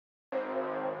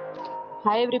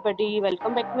Hi everybody,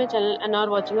 welcome back to my channel and now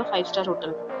watching a 5-star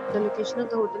hotel. The location of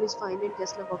the hotel is fine and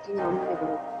guests love walking around the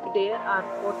neighborhood. There are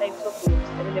 4 types of rooms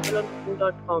available on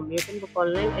booking.com. You can book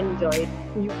online and enjoy it.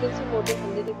 You can see more than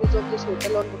 100 reviews of this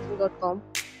hotel on booking.com.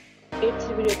 Its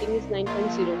review rating is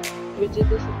 9.0, which is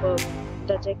the superb.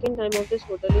 The check-in time of this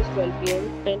hotel is 12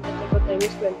 pm and the check-out time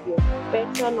is 12 pm.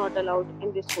 Pets are not allowed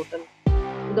in this hotel.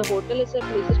 The hotel accepts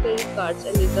major credit cards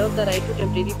and reserves the right to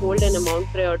temporarily hold an amount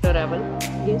prior to arrival.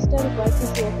 Guests are required to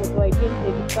show a photo ID and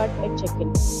credit card at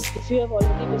check-in. If you have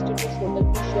already visited this hotel,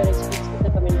 please share your experience in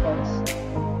the comment box.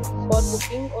 For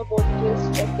booking or more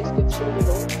details, check description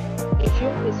below. If you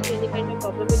are facing any kind of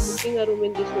problem with booking a room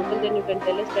in this hotel, then you can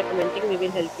tell us by commenting. We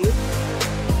will help you.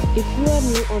 If you are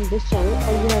new on this channel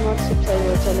or you have not subscribed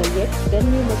our channel yet, then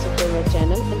you must subscribe our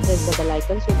channel and press the bell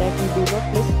icon so that you do not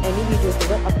miss any video to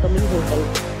the upcoming hotel.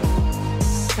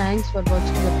 Thanks for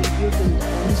watching the video till the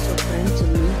end. So friends,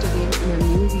 we'll meet again in a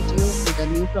new video with a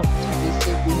new property. Please stay